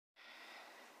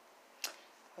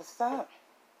What's up?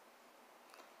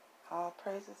 All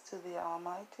praises to the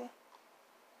Almighty,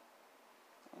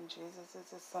 and Jesus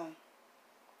is His Son.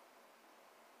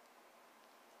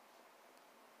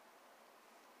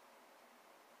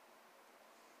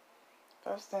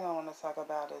 First thing I want to talk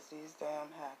about is these damn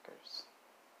hackers.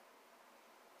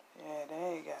 Yeah,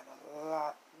 they got a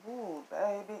lot. Ooh,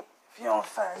 baby. If you don't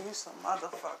find you some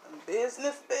motherfucking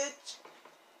business, bitch,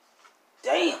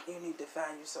 damn, you need to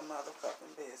find you some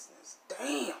motherfucking business.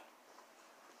 Damn.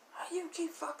 How you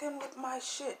keep fucking with my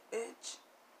shit, bitch?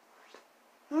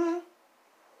 You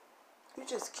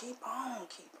just keep on.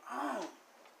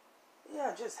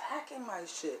 Yeah, just hacking my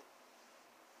shit.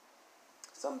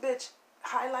 Some bitch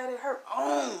highlighted her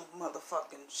own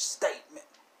motherfucking statement.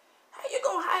 How you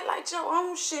gonna highlight your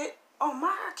own shit on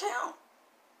my account?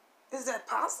 Is that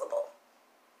possible?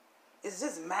 Is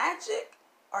this magic?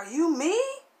 Are you me?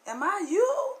 Am I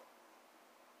you?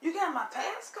 You got my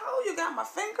passcode? You got my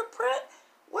fingerprint?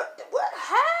 What,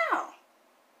 how?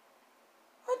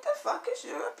 What the fuck is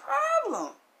your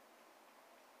problem?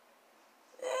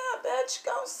 Yeah, bitch,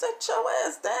 go sit your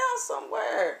ass down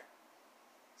somewhere.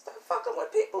 Stop fucking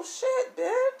with people's shit,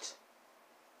 bitch.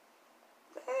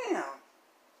 Damn.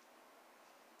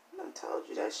 I done told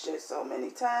you that shit so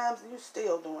many times and you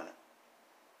still doing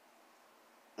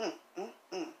it.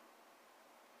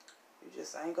 You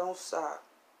just ain't gonna stop.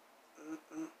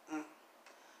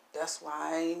 That's why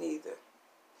I ain't either.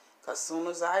 Cause soon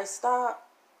as I stop,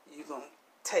 you gonna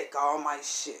take all my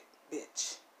shit,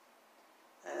 bitch.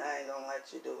 And I ain't gonna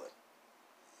let you do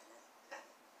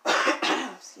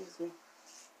it. Excuse me.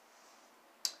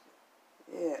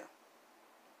 Yeah.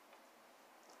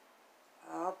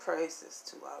 All praises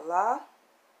to Allah.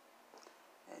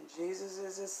 And Jesus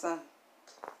is His Son.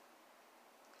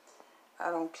 I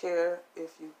don't care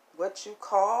what you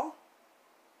call.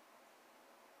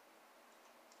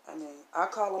 I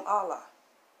call Him Allah.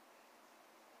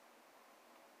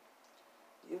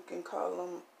 You can call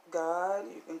Him God.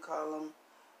 You can call Him.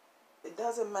 It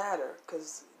doesn't matter,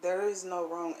 because there is no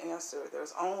wrong answer.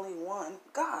 There's only one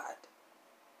God.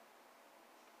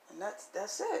 And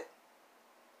that's it.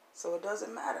 So it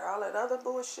doesn't matter. All that other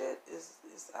bullshit is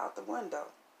out the window.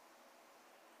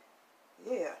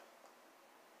 Yeah.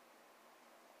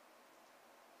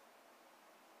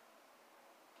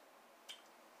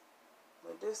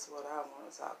 But this is what I want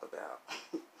to talk about.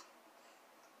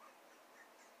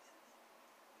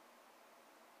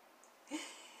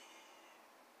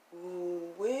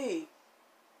 Ooh-wee.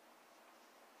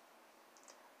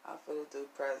 I'm finna do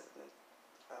President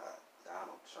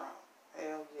Donald Trump.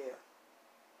 Hell yeah.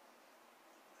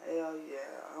 Hell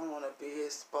yeah. I want to be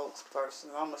his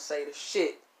spokesperson. I'm going to say the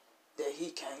shit that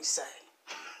he can't say.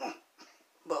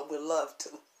 But would love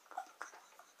to.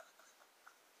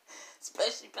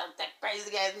 Especially about that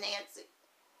crazy ass Nancy.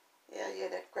 Yeah,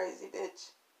 that crazy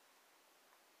bitch.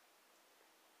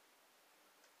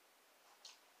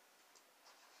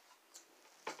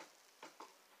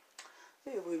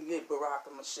 See if we can get Barack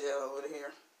and Michelle over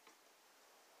here.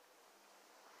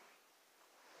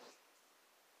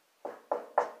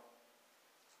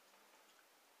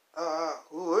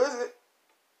 Who is it?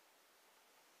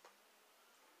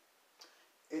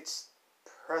 It's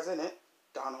President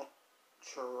Donald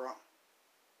Trump.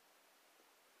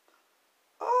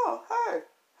 Oh, hey,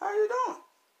 how you doing?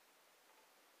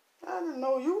 I didn't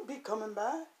know you'd be coming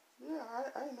by. Yeah,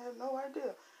 I didn't have no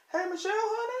idea. Hey, Michelle,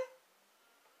 honey?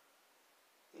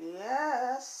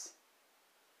 Yes.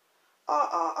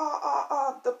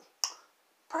 The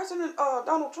President,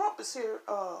 Donald Trump is here,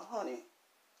 honey.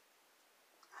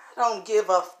 I don't give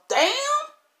a damn.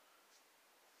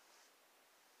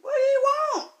 What do you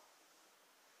want?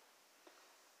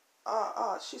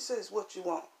 She says, what you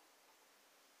want?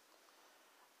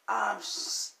 I'm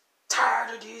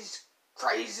tired of these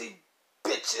crazy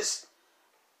bitches.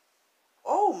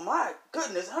 Oh my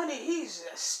goodness, honey, he's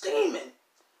steaming.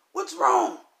 What's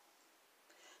wrong?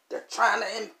 They're trying to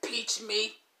impeach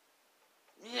me.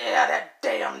 Yeah, that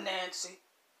damn Nancy.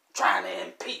 Trying to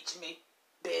impeach me,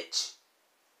 bitch.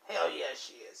 Hell yeah,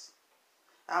 she is.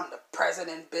 I'm the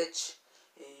president, bitch.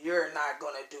 And you're not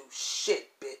gonna do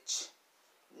shit, bitch.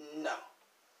 No.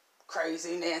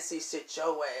 Crazy Nancy, sit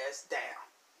your ass down.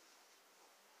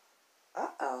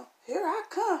 Uh-oh, here I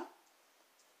come.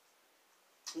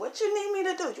 What you need me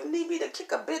to do? You need me to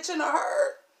kick a bitch in a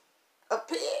herd of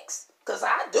pigs? Because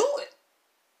I do it.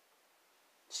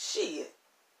 Shit.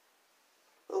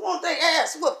 Who want their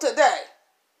ass whooped today?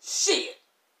 Shit.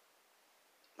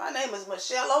 My name is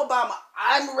Michelle Obama.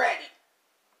 I'm ready.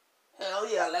 Hell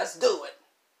yeah, let's do it.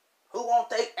 Who want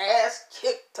their ass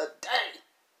kicked today?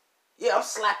 Yeah, I'm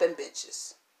slapping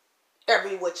bitches.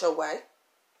 Every which way.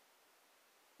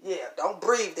 Yeah, don't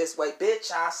breathe this way,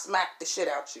 bitch. I'll smack the shit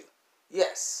out you.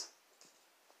 Yes.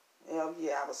 Hell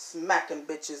yeah, I was smacking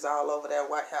bitches all over that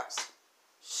White House.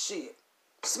 Shit.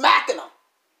 Smacking them.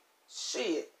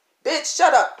 Shit. Bitch,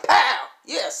 shut up. Pow.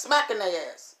 Yeah, smacking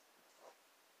their ass.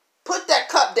 Put that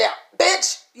cup down.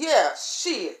 Bitch. Yeah,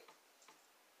 shit.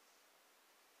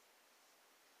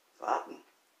 Fuck 'em.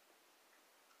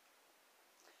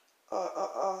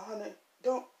 Honey,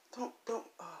 don't,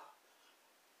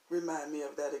 remind me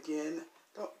of that again.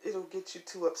 It'll get you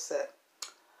too upset.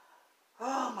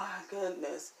 Oh my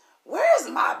goodness. Where's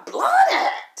my blunt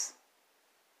at?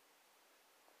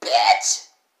 Bitch!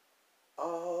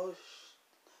 Oh,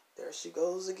 there she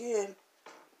goes again.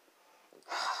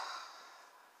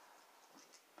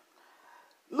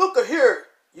 Look here,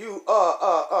 you,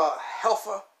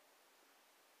 helfer.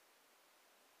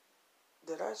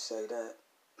 Did I say that?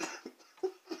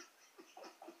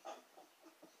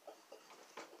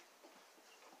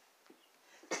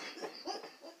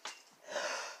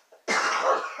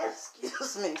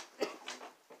 Excuse me.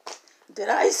 Did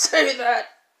I say that?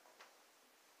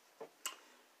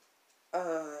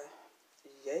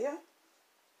 Yeah.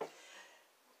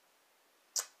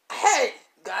 Hey,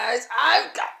 guys,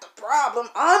 I've got the problem.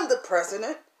 I'm the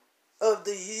president of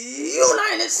the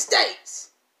United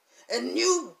States. And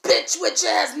you bitch witch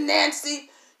ass Nancy,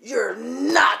 you're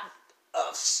not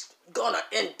gonna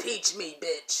impeach me,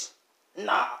 bitch.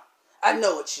 Nah, I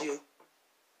know it's you.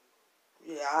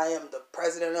 Yeah, I am the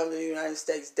president of the United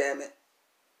States, damn it.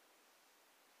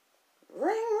 Ring,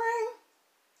 ring.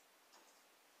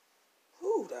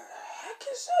 Who the heck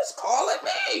is this calling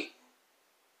me?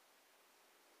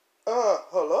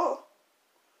 Hello?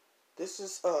 This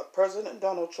is, President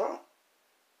Donald Trump.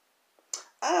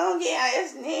 Oh, yeah,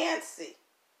 it's Nancy.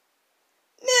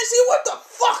 Nancy, what the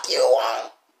fuck you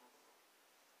want?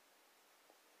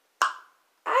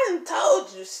 I done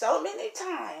told you so many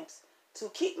times to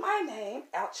keep my name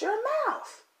out your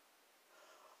mouth.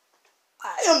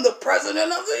 I am the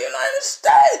president of the United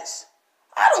States.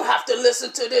 I don't have to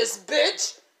listen to this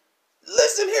bitch.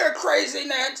 Listen here, crazy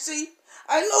Nancy.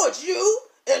 I know it's you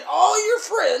and all your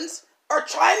friends are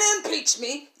trying to impeach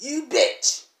me, you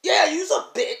bitch. Yeah, you's a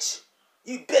bitch.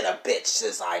 You've been a bitch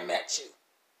since I met you.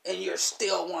 And you're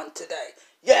still one today.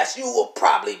 Yes, you will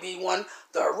probably be one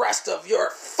the rest of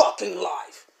your fucking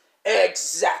life.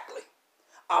 Exactly.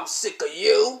 I'm sick of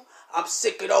you. I'm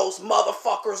sick of those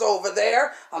motherfuckers over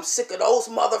there. I'm sick of those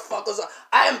motherfuckers.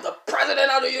 I am the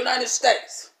president of the United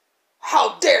States.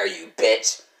 How dare you,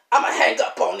 bitch? I'ma hang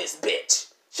up on this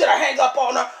bitch. Should I hang up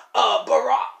on her,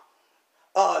 Barack?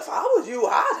 If I was you,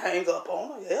 I'd hang up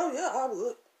on her. Hell yeah, I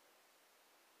would.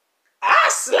 I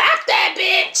slap that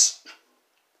bitch.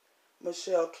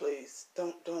 Michelle, please.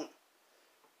 Don't.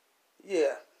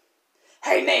 Yeah.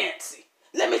 Hey, Nancy,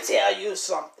 let me tell you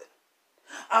something.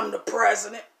 I'm the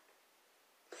president.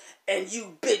 And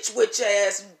you bitch witch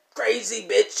ass crazy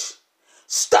bitch,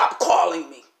 stop calling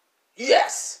me.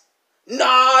 Yes. Nah,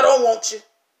 I don't want you.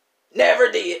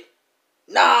 Never did.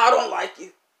 Nah, I don't like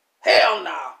you. Hell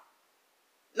no.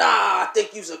 Nah, I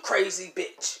think you's a crazy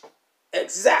bitch.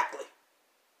 Exactly.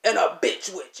 And a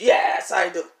bitch witch. Yes, I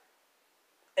do.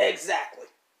 Exactly.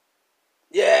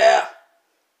 Yeah.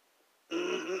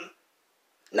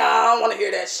 Nah, I don't want to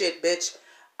hear that shit, bitch.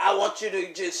 I want you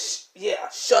to just,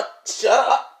 shut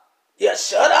up. Yeah,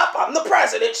 shut up. I'm the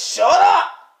president. Shut up.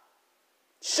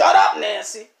 Shut up,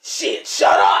 Nancy. Shit,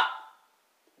 shut up.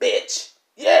 Bitch.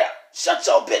 Yeah, shut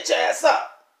your bitch ass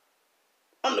up.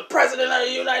 I'm the president of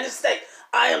the United States.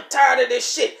 I am tired of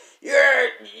this shit.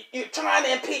 You're trying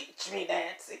to impeach me,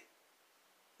 Nancy.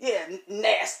 Yeah,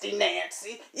 nasty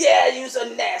Nancy. Yeah, you's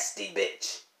a nasty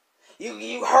bitch.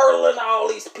 You hurling all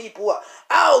these people up.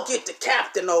 I'll get the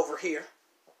captain over here.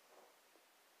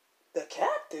 The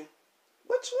captain?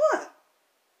 Which one?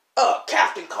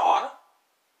 Captain Carter.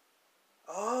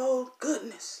 Oh,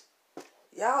 goodness.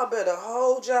 Y'all better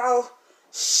hold y'all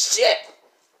shit.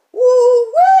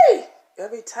 Woo-wee.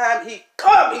 Every time he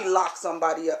come, he locks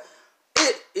somebody up.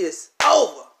 It is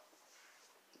over.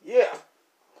 Yeah.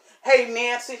 Hey,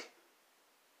 Nancy.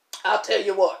 I'll tell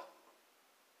you what.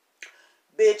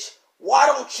 Bitch, why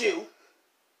don't you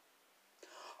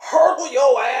hurdle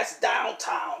your ass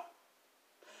downtown,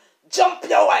 jump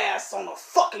your ass on a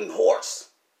fucking horse,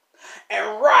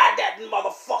 and ride that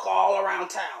motherfucker all around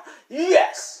town.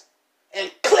 Yes.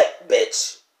 And click,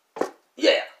 bitch.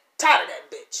 Yeah. Tired of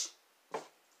that bitch.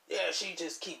 Yeah, she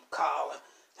just keep calling.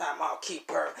 Time I'll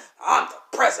keep her. I'm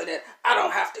the president. I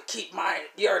don't have to keep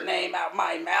your name out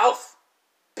my mouth.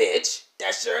 Bitch,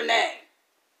 that's your name.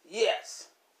 Yes.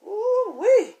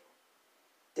 Ooh-wee.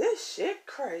 This shit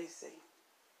crazy.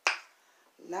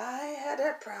 Nah, I ain't had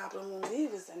that problem when we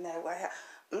was in that White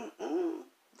House.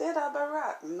 Did I,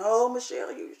 Barack? No,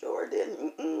 Michelle, you sure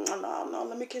didn't. No,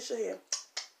 let me kiss your hand.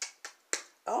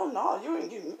 Oh, no, you ain't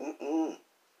getting,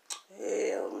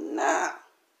 Hell nah.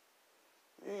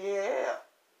 Yeah.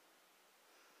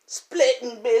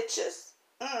 Splitting bitches.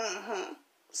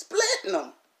 Splitting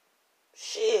them.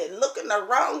 Shit, looking the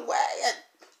wrong way at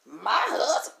my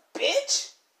husband,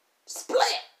 bitch.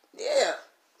 Split. Yeah.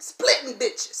 Splitting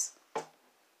bitches.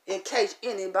 In case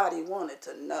anybody wanted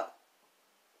to know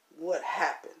what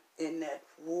happened in that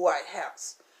White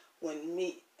House when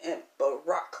me and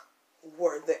Barack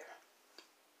were there.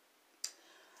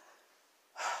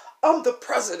 I'm the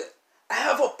president. I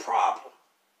have a problem.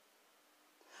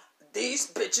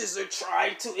 These bitches are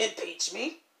trying to impeach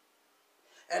me.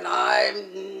 And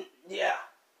I'm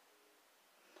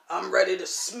ready to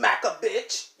smack a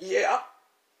bitch. Yeah.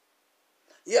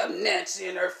 Yeah, Nancy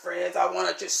and her friends. I want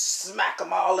to just smack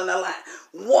them all in a line.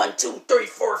 1, 2, 3,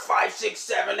 4, 5, 6,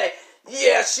 7, 8.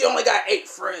 Yeah, she only got 8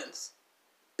 friends.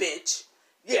 Bitch.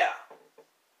 Yeah.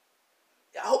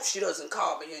 I hope she doesn't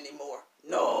call me anymore.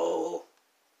 No.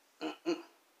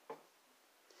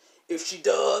 If she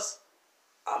does,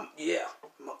 I'm going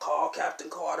to call Captain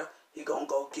Carter. He going to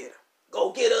go get her.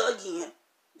 Go get her again.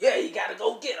 Yeah, he got to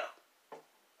go get her.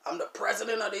 I'm the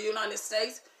president of the United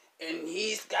States, and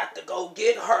he's got to go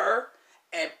get her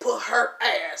and put her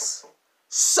ass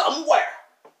somewhere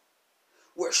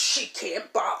where she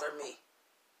can't bother me.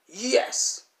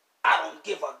 Yes, I don't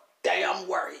give a damn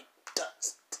where he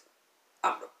does.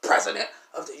 I'm the president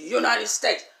of the United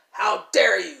States. How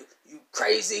dare you, you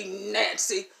crazy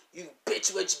Nancy, you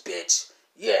bitch witch bitch.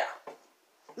 Yeah,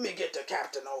 let me get the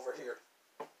captain over here.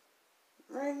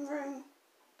 Ring, ring.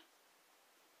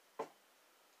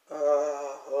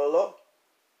 Hello?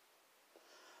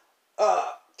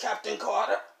 Captain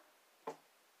Carter?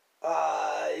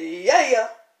 Yeah.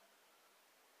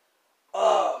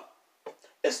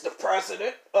 It's the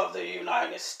President of the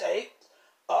United States,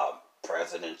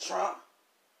 President Trump.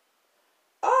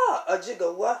 A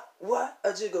jigga what, a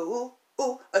jigga ooh,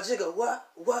 a jigga what,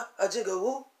 a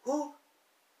jigga ooh.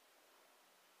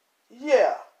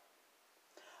 Yeah.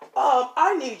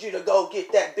 I need you to go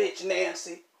get that bitch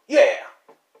Nancy. Yeah.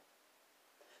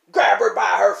 Grab her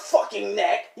by her fucking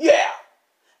neck. Yeah.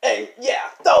 And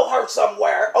throw her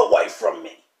somewhere away from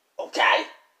me. Okay?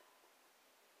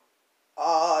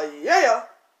 Yeah.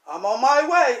 I'm on my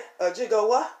way. A jigga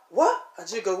what, a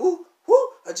jigga woo,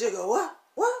 a jigga what?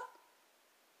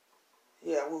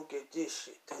 Yeah, we'll get this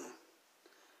shit done.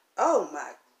 Oh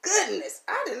my goodness,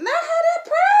 I did not have that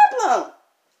problem.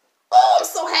 Oh, I'm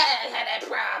so happy I had that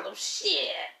problem.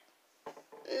 Shit.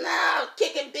 Now,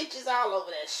 kicking bitches all over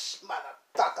that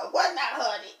motherfucker. What not,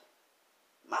 honey?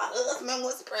 My husband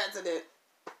was president,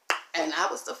 and I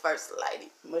was the first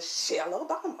lady, Michelle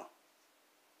Obama.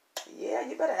 Yeah,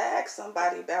 you better ask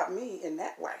somebody about me in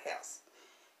that White House.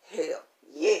 Hell,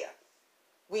 yeah.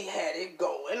 We had it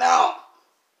going on.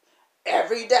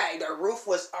 Every day, the roof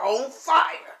was on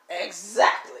fire.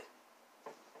 Exactly.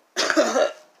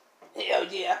 Hell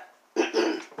yeah.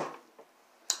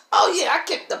 Oh yeah, I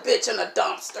kicked the bitch in the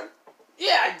dumpster.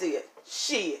 Yeah, I did.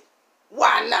 Shit.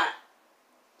 Why not?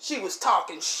 She was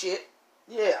talking shit.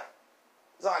 Yeah.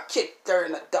 So I kicked her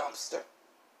in the dumpster.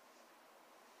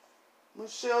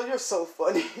 Michelle, you're so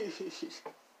funny.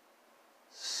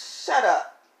 Shut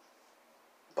up,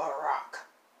 Barack.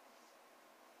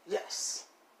 Yes.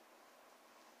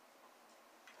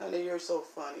 Honey, you're so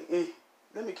funny.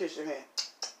 Let me kiss your hand.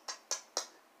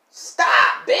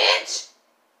 Stop, bitch!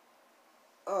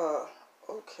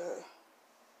 Okay.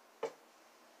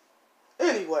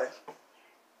 Anyway,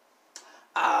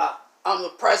 I'm the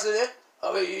president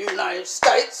of the United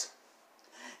States,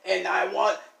 and I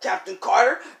want Captain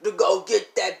Carter to go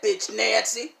get that bitch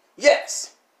Nancy.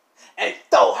 Yes. And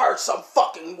throw her some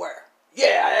fucking where.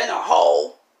 Yeah, in a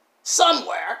hole.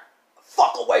 Somewhere.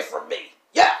 Fuck away from me.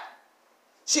 Yeah.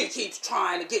 She keeps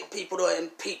trying to get people to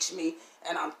impeach me,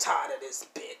 and I'm tired of this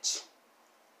bitch.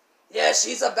 Yeah,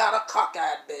 she's about a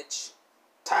cockeyed bitch.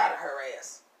 Tired of her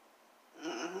ass.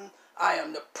 I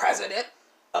am the president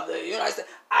of the United States.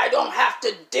 I don't have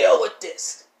to deal with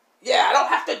this. Yeah, I don't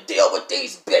have to deal with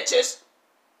these bitches.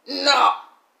 No.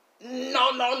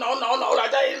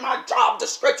 That ain't my job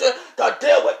description to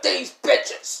deal with these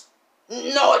bitches.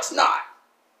 No, it's not.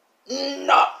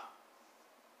 No.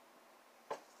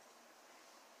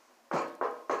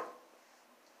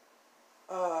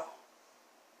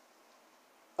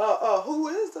 Who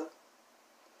is it?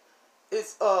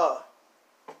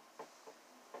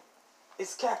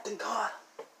 It's Captain Carter.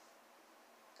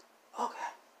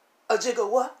 Okay. A jigga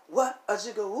what? A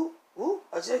jigga woo?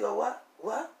 A jigga what?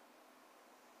 What?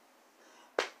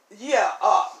 Yeah,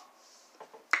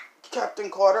 Captain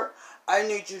Carter, I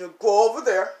need you to go over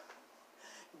there,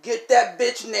 get that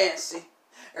bitch Nancy,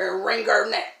 and wring her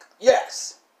neck.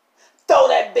 Yes. Throw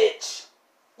that bitch,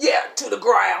 yeah, to the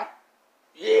ground.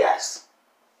 Yes.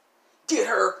 Get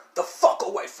her the fuck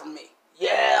away from me.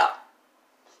 Yeah.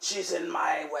 She's in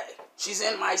my way. She's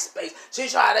in my space.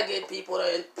 She's trying to get people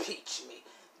to impeach me.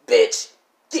 Bitch,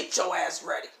 get your ass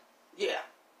ready. Yeah.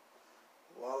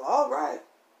 Well, all right.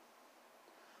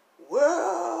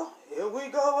 Well, here we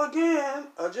go again.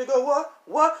 A jigga what?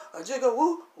 What? A jigga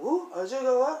woo? Woo? A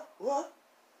jigga what? What?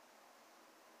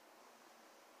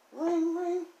 Ring,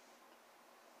 ring.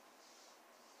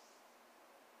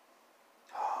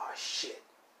 Oh, shit.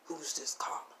 Who's this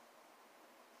calling?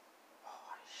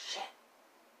 Oh, shit.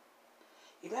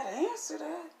 You better answer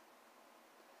that.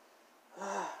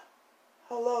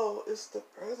 Hello, it's the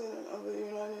President of the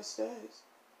United States.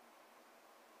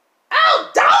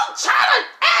 Oh, don't try to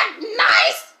act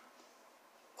nice!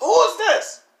 Who's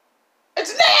this?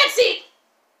 It's Nancy!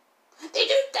 Did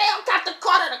you tell Captain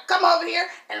Carter to come over here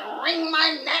and wring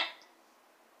my neck?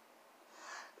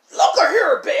 Look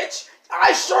here, bitch.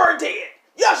 I sure did.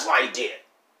 Yes, I did.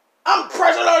 I'm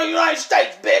President of the United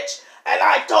States, bitch. And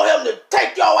I told him to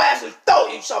take your ass and throw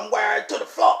you somewhere to the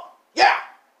floor. Yeah.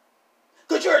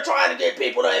 Because you're trying to get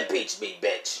people to impeach me,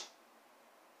 bitch.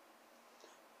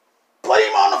 Put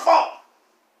him on the phone.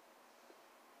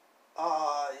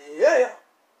 Yeah.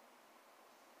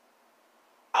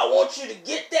 I want you to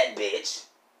get that bitch,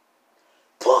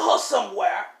 put her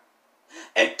somewhere,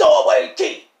 and throw away the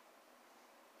key.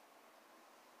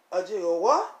 A jiggle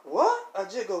what? What? A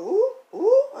jiggle woo?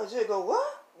 Woo? A jiggle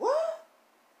what? What?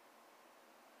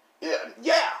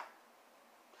 Yeah.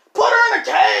 Put her in a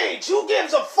cage. Who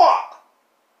gives a fuck?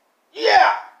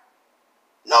 Yeah.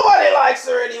 Nobody likes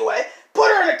her anyway. Put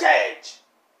her in a cage.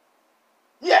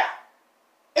 Yeah.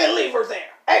 And leave her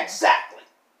there. Exactly.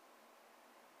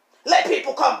 Let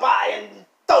people come by and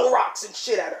throw rocks and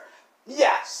shit at her.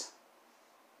 Yes.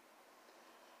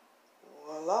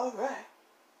 Well, all right.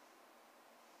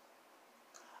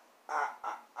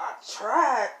 I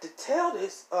tried to tell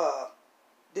this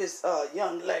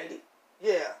young lady.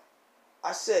 Yeah.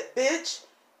 I said, bitch,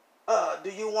 do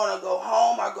you want to go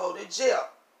home or go to jail?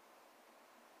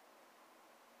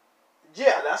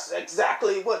 Yeah, that's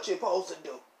exactly what you're supposed to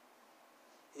do.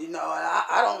 You know,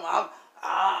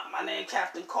 my name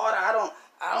Captain Carter. I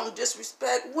don't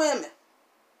disrespect women.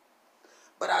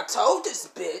 But I told this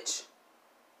bitch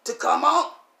to come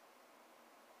on.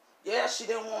 Yeah, she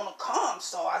didn't want to come,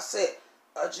 so I said,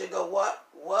 a jigga what?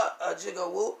 What? A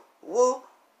jigga woo? Woo?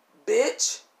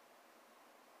 Bitch,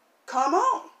 come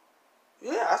on.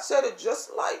 Yeah, I said it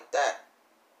just like that.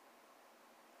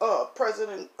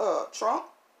 President Trump.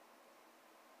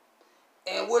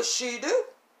 And what she do?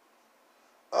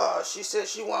 She said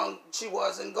she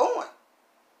wasn't going.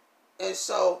 And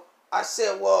so I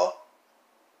said, well,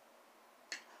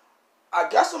 I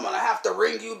guess I'm going to have to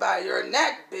wring you by your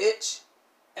neck, bitch.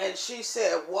 And she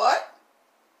said, what?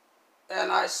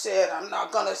 And I said, I'm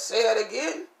not going to say it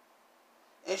again.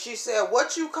 And she said,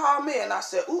 what you call me? And I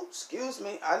said, oops, excuse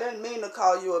me. I didn't mean to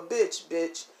call you a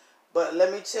bitch. But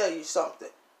let me tell you something.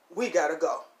 We got to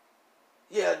go.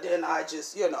 Yeah, then I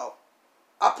just,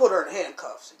 I put her in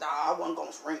handcuffs. Nah, I wasn't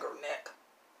going to wring her neck.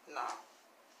 Nah.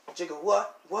 A jigga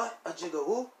what? What? A jigga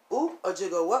who? Ooh, a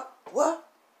jigga what? What?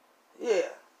 Yeah.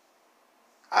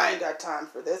 I ain't got time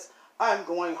for this. I'm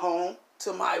going home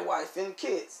to my wife and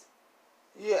kids.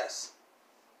 Yes.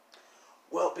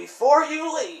 Well, before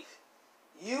you leave,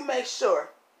 you make sure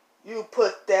you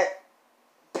put that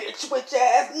bitch with your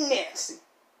ass Nancy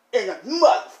in a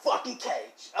motherfucking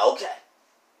cage. Okay.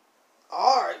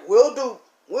 All right, we'll do,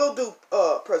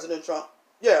 President Trump.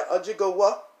 Yeah, a jigga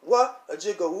what? What? A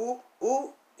jigga woo?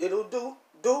 Ooh, it'll do?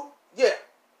 Yeah.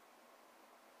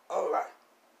 All right.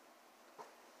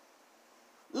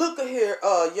 Look at here,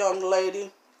 young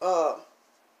lady.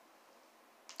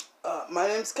 My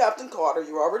name's Captain Carter.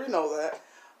 You already know that.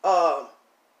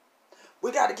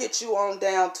 We got to get you on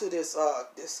down to this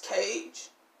cage.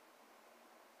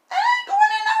 I ain't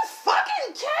going in no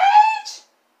fucking cage.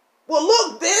 Well,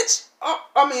 look, bitch.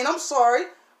 I'm sorry.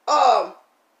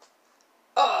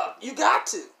 You got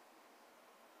to.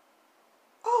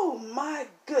 Oh my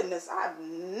goodness, I've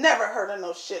never heard of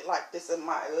no shit like this in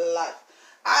my life.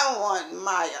 I want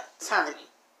my attorney.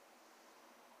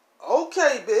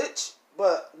 Okay, bitch,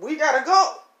 but we gotta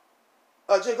go.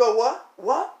 A jigga what?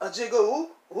 What? A jigga who?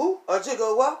 Who? A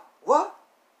jigga what? What?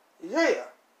 Yeah.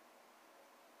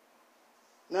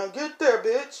 Now get there,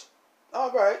 bitch.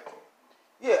 All right.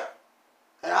 Yeah.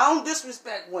 And I don't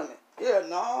disrespect women. Yeah,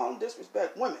 no, I don't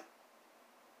disrespect women.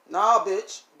 Nah,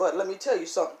 bitch. But let me tell you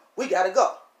something. We gotta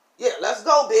go. Yeah, let's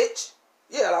go, bitch.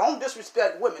 Yeah, I don't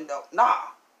disrespect women, though. Nah.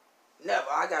 Never.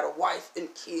 I got a wife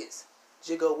and kids.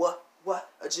 Jiggle what? What?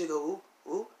 A jiggle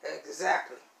ooh?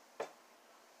 Exactly.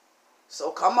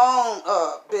 So come on,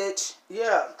 bitch.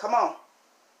 Yeah, come on.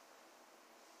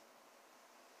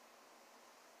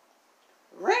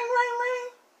 Ring, ring,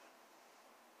 ring.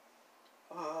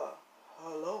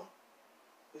 Hello.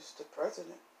 It's the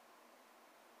president.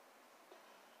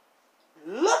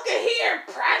 Look at here,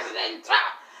 President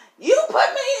Trump. You put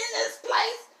me in this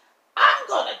place. I'm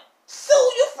gonna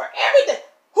sue you for everything.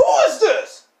 Who is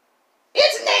this?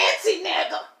 It's Nancy,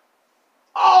 nigga.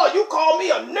 Oh, you call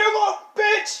me a nigga,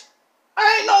 bitch?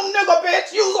 I ain't no nigga,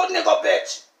 bitch. You's a nigga,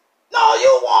 bitch. No,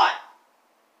 you want.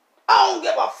 I don't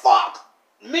give a fuck.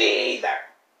 Me either.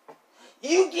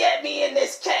 You get me in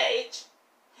this cage.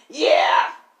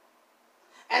 Yeah.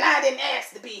 And I didn't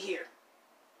ask to be here.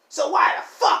 So why the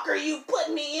fuck are you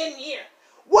putting me in here?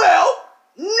 Well,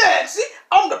 Nancy,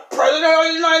 I'm the president of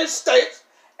the United States,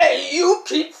 and you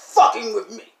keep fucking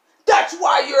with me. That's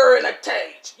why you're in a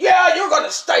cage. Yeah, you're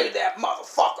gonna stay there,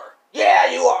 motherfucker.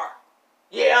 Yeah, you are.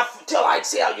 Yeah, until I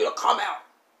tell you to come out.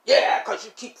 Yeah, because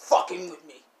you keep fucking with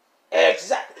me.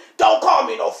 Exactly. Don't call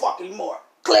me no fucking more.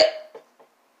 Click.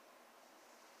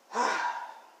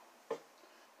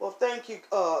 Well, thank you,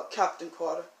 Captain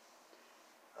Carter.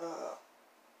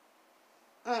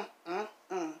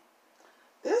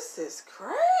 This is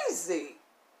crazy.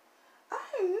 I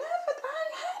ain't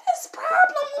had this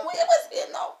problem when we was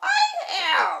in the White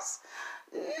House.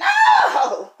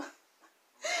 No.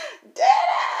 Did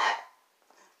I?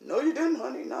 No, you didn't,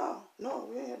 honey. No,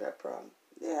 we ain't had that problem.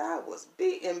 Yeah, I was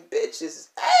beating bitches'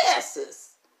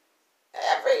 asses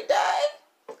every day.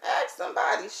 Ask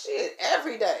somebody shit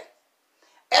every day.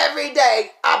 Every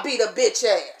day I beat a bitch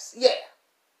ass. Yeah.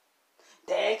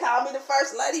 They ain't call me the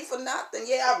first lady for nothing.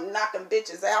 Yeah, I'm knocking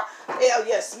bitches out. Hell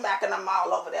yeah, smacking them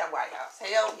all over that White House.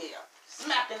 Hell yeah.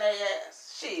 Smacking their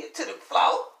ass. Shit, to the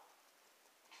floor.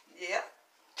 Yeah.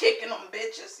 Kicking them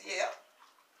bitches. Yeah.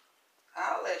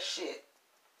 All that shit.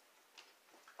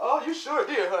 Oh, you sure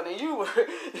did, honey.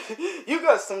 You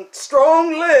got some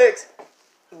strong legs.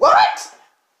 What?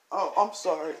 Oh, I'm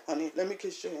sorry, honey. Let me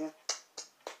kiss your hand.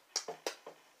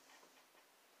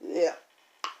 Yeah.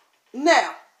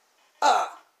 Now,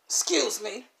 excuse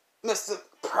me, Mr.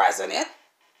 President.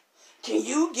 Can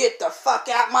you get the fuck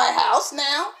out my house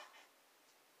now?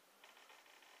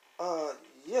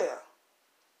 Yeah.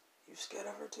 You scared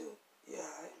of her too? Yeah,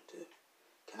 I am too.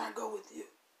 Can I go with you?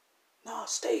 No,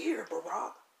 stay here,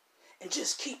 Barack. And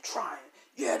just keep trying.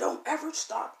 Yeah, don't ever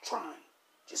stop trying.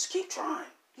 Just keep trying.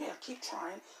 Yeah, keep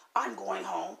trying. I'm going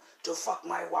home to fuck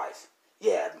my wife.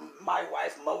 Yeah, my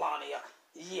wife, Melania.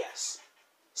 Yes.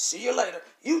 See you later.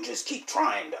 You just keep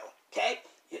trying, though. Okay?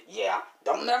 Yeah,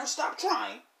 don't ever stop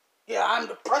trying. Yeah, I'm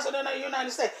the president of the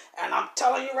United States. And I'm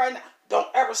telling you right now, don't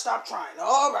ever stop trying.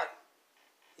 All right.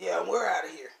 Yeah, we're out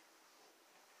of here.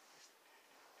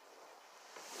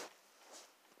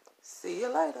 See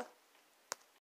you later.